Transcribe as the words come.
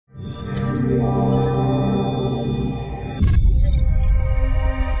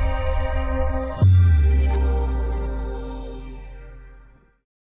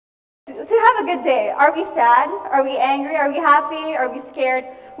good day? Are we sad? Are we angry? Are we happy? Are we scared?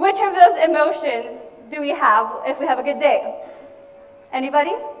 Which of those emotions do we have if we have a good day?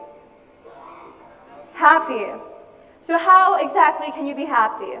 Anybody? Happy. So how exactly can you be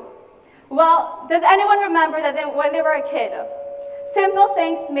happy? Well, does anyone remember that when they were a kid, simple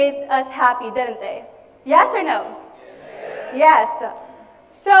things made us happy, didn't they? Yes or no? Yes.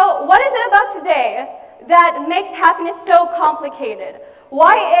 So what is it about today that makes happiness so complicated?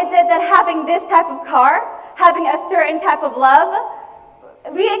 Why is it that having this type of car, having a certain type of love,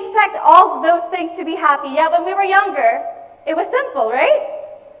 we expect all of those things to be happy? Yeah, when we were younger, it was simple, right?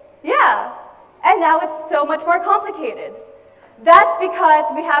 Yeah. And now it's so much more complicated. That's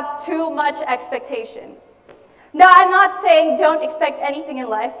because we have too much expectations. Now, I'm not saying don't expect anything in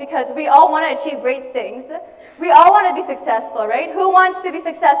life, because we all want to achieve great things. We all want to be successful, right? Who wants to be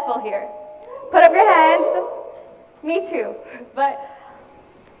successful here? Put up your hands. Me too. But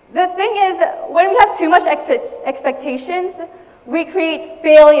the thing is, when we have too much expectations, we create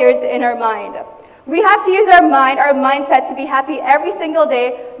failures in our mind. We have to use our mind, our mindset, to be happy every single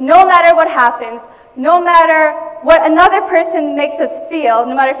day, no matter what happens, no matter what another person makes us feel,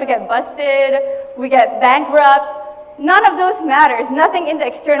 no matter if we get busted, we get bankrupt. None of those matters, nothing in the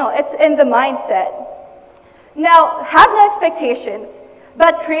external, it's in the mindset. Now, have no expectations,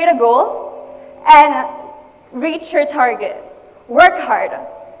 but create a goal and reach your target. Work hard.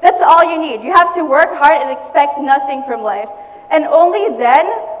 That's all you need. You have to work hard and expect nothing from life. And only then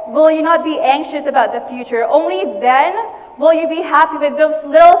will you not be anxious about the future. Only then will you be happy with those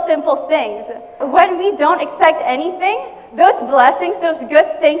little simple things. When we don't expect anything, those blessings, those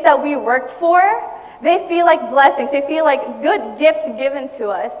good things that we worked for, they feel like blessings. They feel like good gifts given to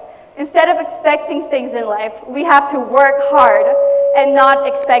us. Instead of expecting things in life, we have to work hard and not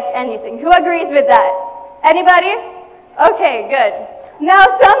expect anything. Who agrees with that? Anybody? Okay, good. Now,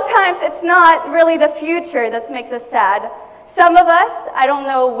 sometimes it's not really the future that makes us sad. Some of us, I don't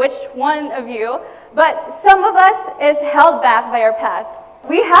know which one of you, but some of us is held back by our past.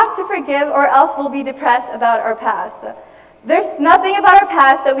 We have to forgive, or else we'll be depressed about our past. There's nothing about our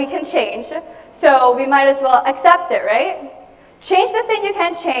past that we can change, so we might as well accept it, right? Change the thing you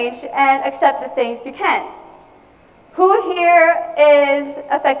can change and accept the things you can't. Who here is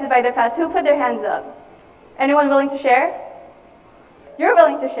affected by their past? Who put their hands up? Anyone willing to share? You're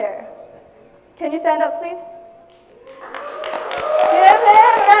willing to share. Can you stand up, please? Give him a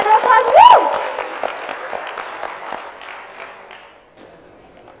round of applause. Woo!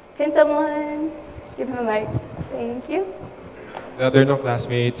 Can someone give him a mic? Thank you. Good afternoon,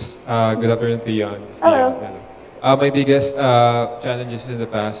 classmates. Good afternoon, Theon. Hello. My biggest challenges in the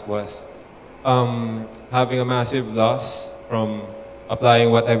past was having a massive loss from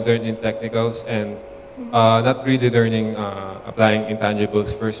applying what I've learned in technicals and not really learning applying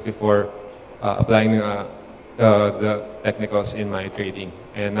intangibles first before applying the technicals in my trading,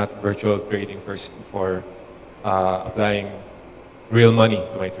 and not virtual trading first before applying real money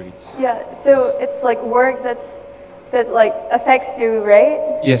to my trades. Yeah, so it's like work that like affects you,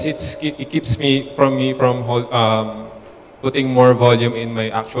 right? Yes, it keeps me from putting more volume in my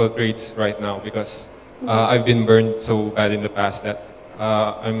actual trades right now, because I've been burned so bad in the past that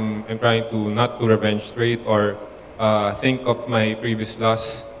I'm trying to not to revenge trade or think of my previous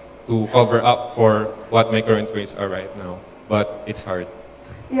loss to cover up for what my current trades are right now. But it's hard.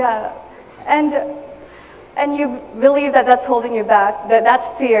 Yeah, and you believe that that's holding you back,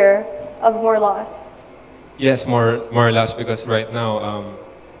 that fear of more loss. Yes, more or less, because right now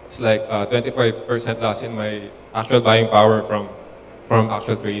it's like 25% loss in my actual buying power from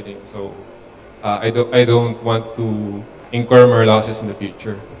actual trading. So I don't want to incur more losses in the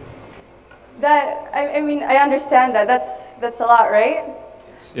future. I mean, I understand that. That's a lot, right?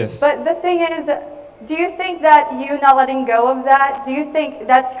 Yes. But the thing is, do you think that you not letting go of that, do you think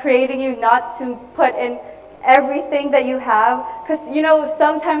that's creating you not to put in everything that you have? Because, you know,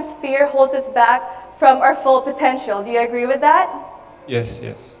 sometimes fear holds us back from our full potential. Do you agree with that? Yes,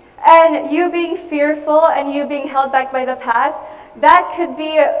 yes. And you being fearful and you being held back by the past, that could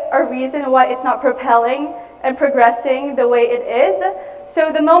be a reason why it's not propelling and progressing the way it is.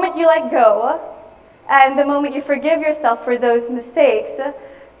 So the moment you let go and the moment you forgive yourself for those mistakes,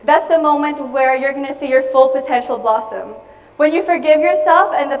 that's the moment where you're going to see your full potential blossom. When you forgive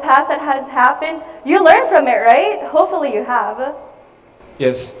yourself and the past that has happened, you learn from it, right? Hopefully you have.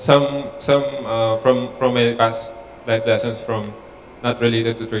 Yes, some from my past life lessons from not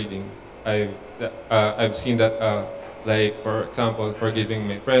related to trading. I've seen that, like for example, forgiving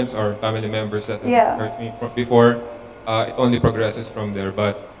my friends or family members that have hurt me before, it only progresses from there.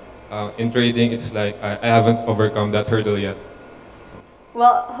 But in trading, it's like I haven't overcome that hurdle yet. So.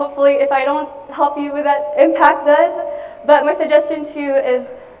 Well, hopefully if I don't help you with that, impact does. But my suggestion to you is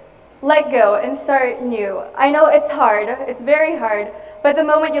let go and start new. I know it's hard, it's very hard, but the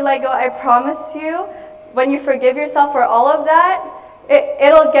moment you let go, I promise you, when you forgive yourself for all of that,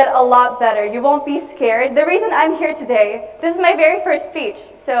 it'll get a lot better. You won't be scared. The reason I'm here today, this is my very first speech,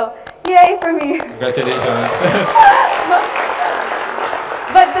 so yay for me. Congratulations.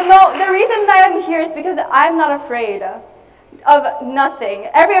 But the reason that I'm here is because I'm not afraid of nothing.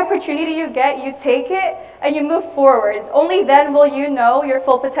 Every opportunity you get, you take it and you move forward. Only then will you know your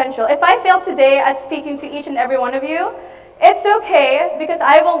full potential. If I fail today at speaking to each and every one of you, it's okay because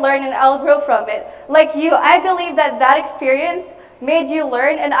I will learn and I'll grow from it. Like you, I believe that that experience made you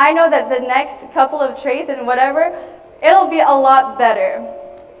learn, and I know that the next couple of traits and whatever, it'll be a lot better.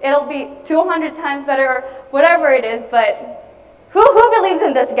 It'll be 200 times better or whatever it is, but who believes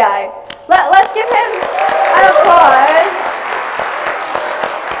in this guy? Let's give him an applause.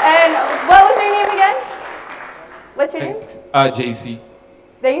 And what was your name again? What's your name? JC.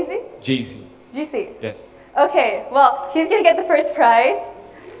 Daisy? JC. GC? Yes. Okay, well, he's gonna get the first prize.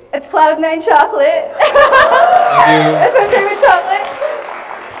 It's Cloud9 chocolate. Thank you. It's my favorite chocolate.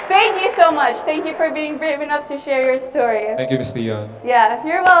 Thank you so much. Thank you for being brave enough to share your story. Thank you, Ms. Theon. Yeah,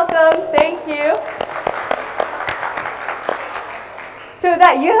 you're welcome. Thank you. So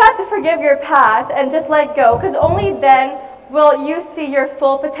that you have to forgive your past and just let go, because only then will you see your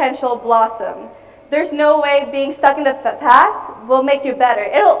full potential blossom. There's no way being stuck in the past will make you better.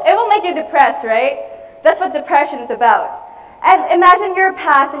 It will make you depressed, right? That's what depression is about. And imagine your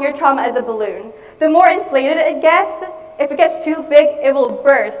past and your trauma as a balloon. The more inflated it gets, if it gets too big, it will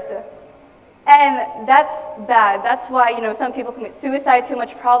burst. And that's bad. That's why, you know, some people commit suicide, too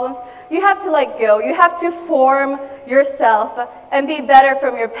much problems. You have to let go. You have to form yourself and be better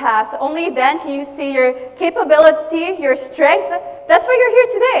from your past. Only then can you see your capability, your strength. That's why you're here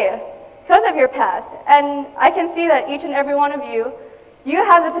today, because of your past. And I can see that each and every one of you, you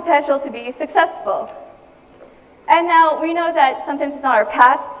have the potential to be successful. And now we know that sometimes it's not our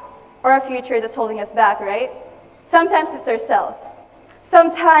past or our future that's holding us back, right? Sometimes it's ourselves.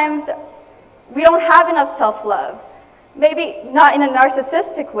 Sometimes we don't have enough self-love. Maybe not in a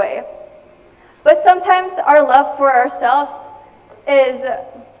narcissistic way, but sometimes our love for ourselves is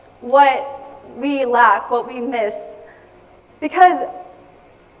what we lack, what we miss. Because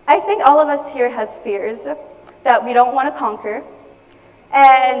I think all of us here has fears that we don't want to conquer,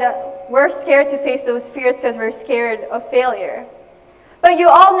 and we're scared to face those fears because we're scared of failure. But you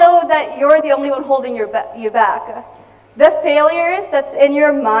all know that you're the only one holding you back. The failures that's in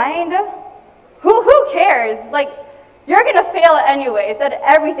your mind, who cares? Like, you're going to fail anyways at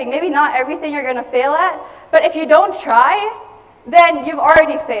everything. Maybe not everything you're going to fail at, but if you don't try, then you've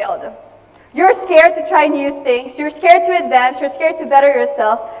already failed. You're scared to try new things. You're scared to advance. You're scared to better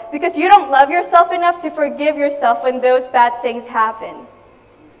yourself because you don't love yourself enough to forgive yourself when those bad things happen.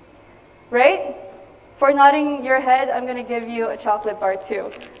 Right? For nodding your head, I'm going to give you a chocolate bar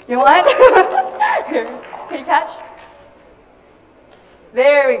too. You want? Here. Can you catch?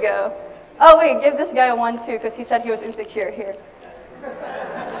 There we go. Oh wait, give this guy a 1 too, because he said he was insecure. Here.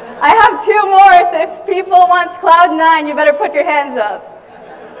 I have 2 more, so if people want Cloud9, you better put your hands up.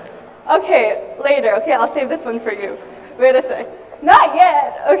 Okay, later. Okay, I'll save this one for you. Wait a sec. Not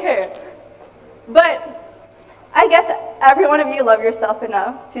yet. Okay. But I guess every one of you love yourself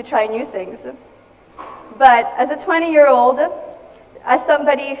enough to try new things. But as a 20-year-old, as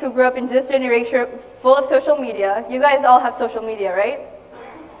somebody who grew up in this generation full of social media, you guys all have social media, right?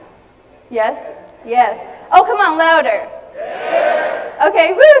 Yes? Yes. Oh, come on, louder. Yes.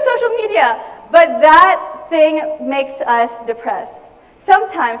 Okay, woo, social media. But that thing makes us depressed.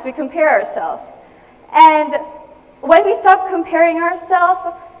 Sometimes we compare ourselves. And when we stop comparing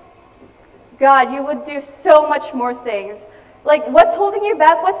ourselves, God, you would do so much more things. Like, what's holding you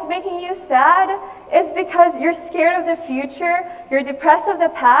back, what's making you sad is because you're scared of the future, you're depressed of the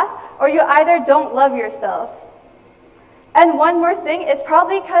past, or you either don't love yourself. And one more thing, it's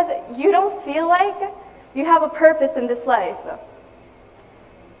probably because you don't feel like you have a purpose in this life.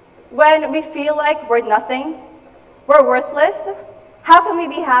 When we feel like we're nothing, we're worthless, how can we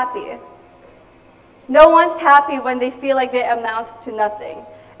be happy? No one's happy when they feel like they amount to nothing.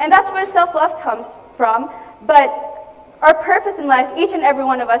 And that's where self-love comes from. But our purpose in life, each and every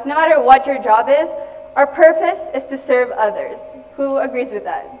one of us, no matter what your job is, our purpose is to serve others. Who agrees with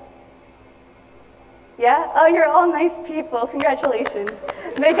that? Yeah? Oh, you're all nice people. Congratulations.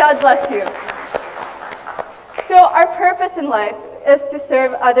 May God bless you. So our purpose in life is to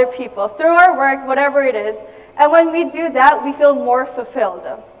serve other people through our work, whatever it is. And when we do that, we feel more fulfilled.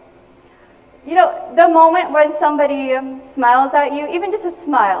 You know, the moment when somebody smiles at you, even just a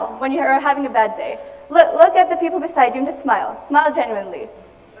smile, when you're having a bad day, look at the people beside you and just smile. Smile genuinely.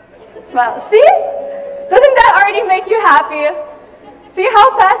 Smile. See? Doesn't that already make you happy? See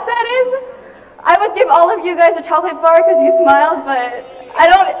how fast that is? I would give all of you guys a chocolate bar because you smiled, but I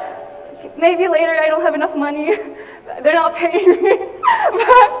don't, maybe later I don't have enough money. They're not paying me.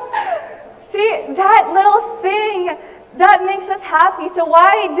 But see, that little thing, that makes us happy. So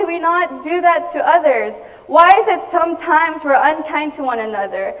why do we not do that to others? Why is it sometimes we're unkind to one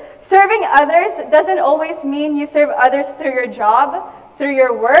another? Serving others doesn't always mean you serve others through your job, through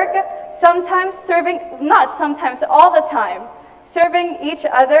your work. Sometimes not sometimes, all the time. Serving each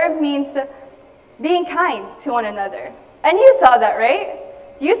other means being kind to one another. And you saw that, right?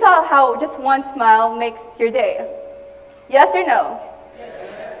 You saw how just one smile makes your day. Yes or no?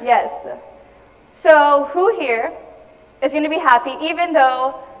 Yes. Yes. So who here is going to be happy even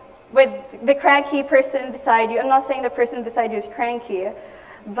though with the cranky person beside you, I'm not saying the person beside you is cranky,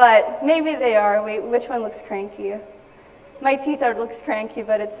 but maybe they are. Wait, which one looks cranky? My tita looks cranky,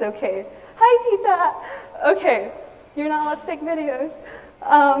 but it's okay. Hi, tita. Okay, you're not allowed to take videos.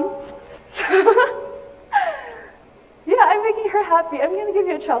 Yeah, I'm making her happy. I'm gonna give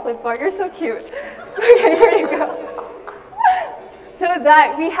you a chocolate bar. You're so cute. Okay, here you go. So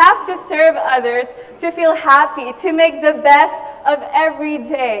that we have to serve others to feel happy, to make the best of every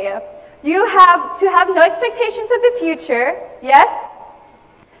day. You have to have no expectations of the future. Yes?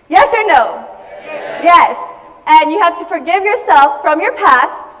 Yes or no? Yes. Yes. And you have to forgive yourself from your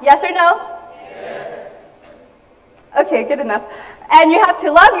past. Yes or no? Yes. Okay, good enough. And you have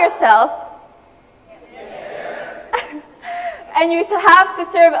to love yourself. Yes. And you have to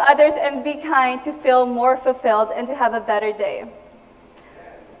serve others and be kind to feel more fulfilled and to have a better day.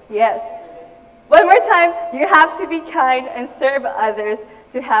 Yes. One more time, you have to be kind and serve others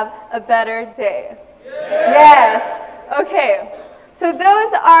to have a better day. Yes. Okay. So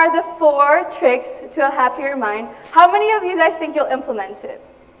those are the 4 tricks to a happier mind. How many of you guys think you'll implement it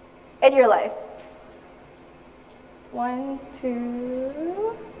in your life? 1,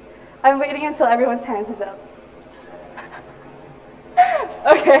 2. I'm waiting until everyone's hands is up.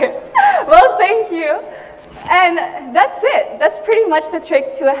 Okay. Well, thank you. And that's it. That's pretty much the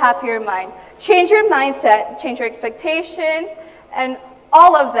trick to a happier mind. Change your mindset, change your expectations, and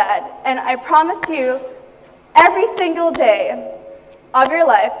all of that. And I promise you, every single day of your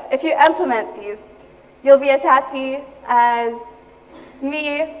life, if you implement these, you'll be as happy as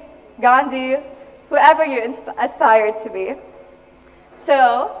me, Gandhi, whoever you aspire to be.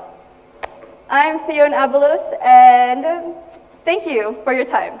 So, I'm Theon Abalos, and thank you for your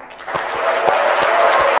time.